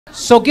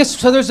So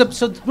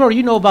Dore,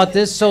 you know about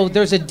this. So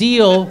there's a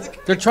deal.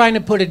 They're trying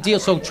to put a deal.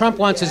 So Trump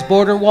wants his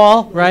border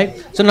wall,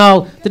 right? So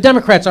now the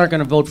Democrats aren't going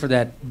to vote for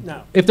that.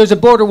 No. If there's a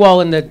border wall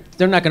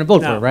they're not going to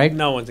vote for it, right?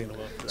 No one's going to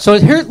vote for that. So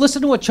here,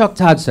 listen to what Chuck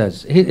Todd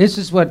says. This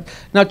is what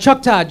now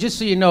Chuck Todd. Just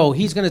so you know,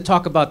 he's going to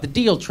talk about the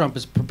deal Trump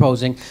is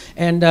proposing.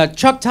 And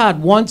Chuck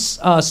Todd once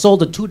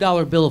sold a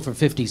 $2 bill for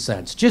 50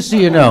 cents. Just so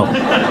you know.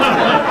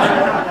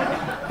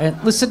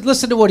 And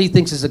listen to what he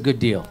thinks is a good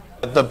deal.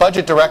 The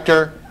budget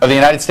director of the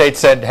United States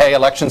said, hey,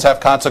 elections have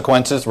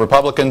consequences.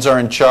 Republicans are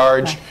in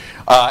charge,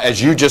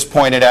 as you just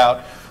pointed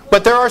out.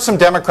 But there are some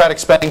Democratic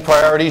spending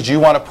priorities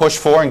you want to push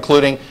for,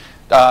 including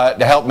to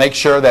help make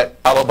sure that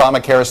while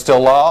Obamacare is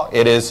still law,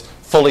 it is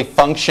fully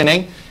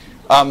functioning.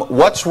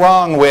 What's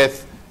wrong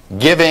with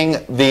giving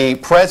the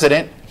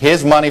president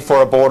his money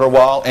for a border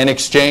wall in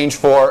exchange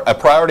for a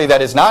priority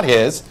that is not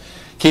his,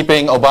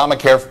 keeping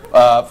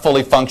Obamacare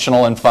fully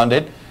functional and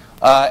funded?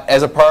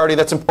 As a priority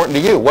that's important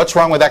to you. What's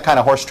wrong with that kind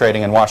of horse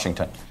trading in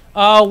Washington?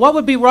 What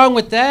would be wrong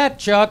with that,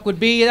 Chuck, would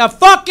be a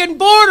fucking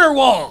border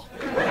wall.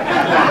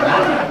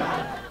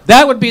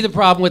 That would be the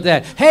problem with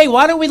that. Hey,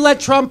 why don't we let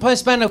Trump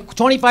spend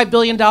 $25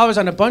 billion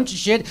on a bunch of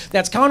shit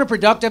that's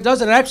counterproductive,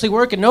 doesn't actually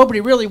work, and nobody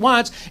really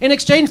wants, in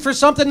exchange for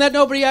something that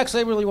nobody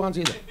actually really wants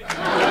either.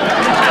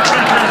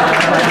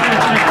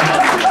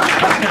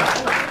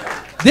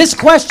 This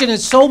question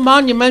is so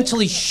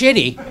monumentally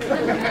shitty,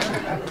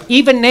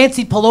 even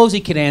Nancy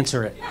Pelosi can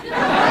answer it.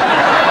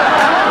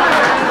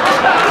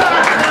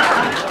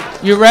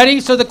 You ready?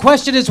 So the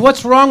question is,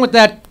 what's wrong with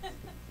that?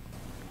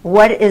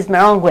 What is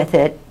wrong with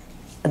it,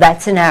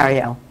 that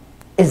scenario,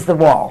 is the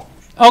wall.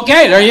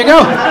 Okay, there you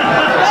go.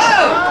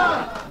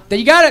 Then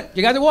you got it.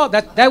 You got the wall.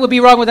 That would be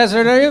wrong with that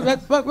scenario.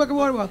 That's fucking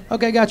wall.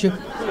 Okay, got you.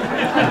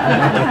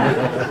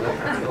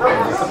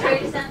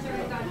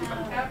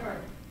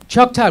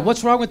 Chuck Todd,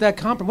 what's wrong with that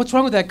compromise? What's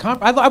wrong with that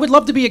compromise? I would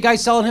love to be a guy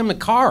selling him a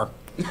car.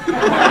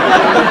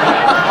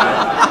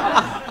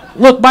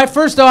 Look, my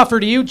first offer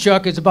to you,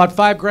 Chuck, is about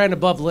 $5,000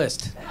 above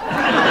list.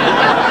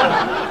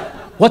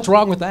 What's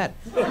wrong with that?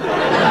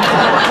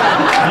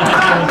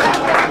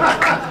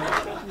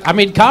 I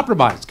mean,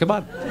 compromise. Come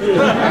on.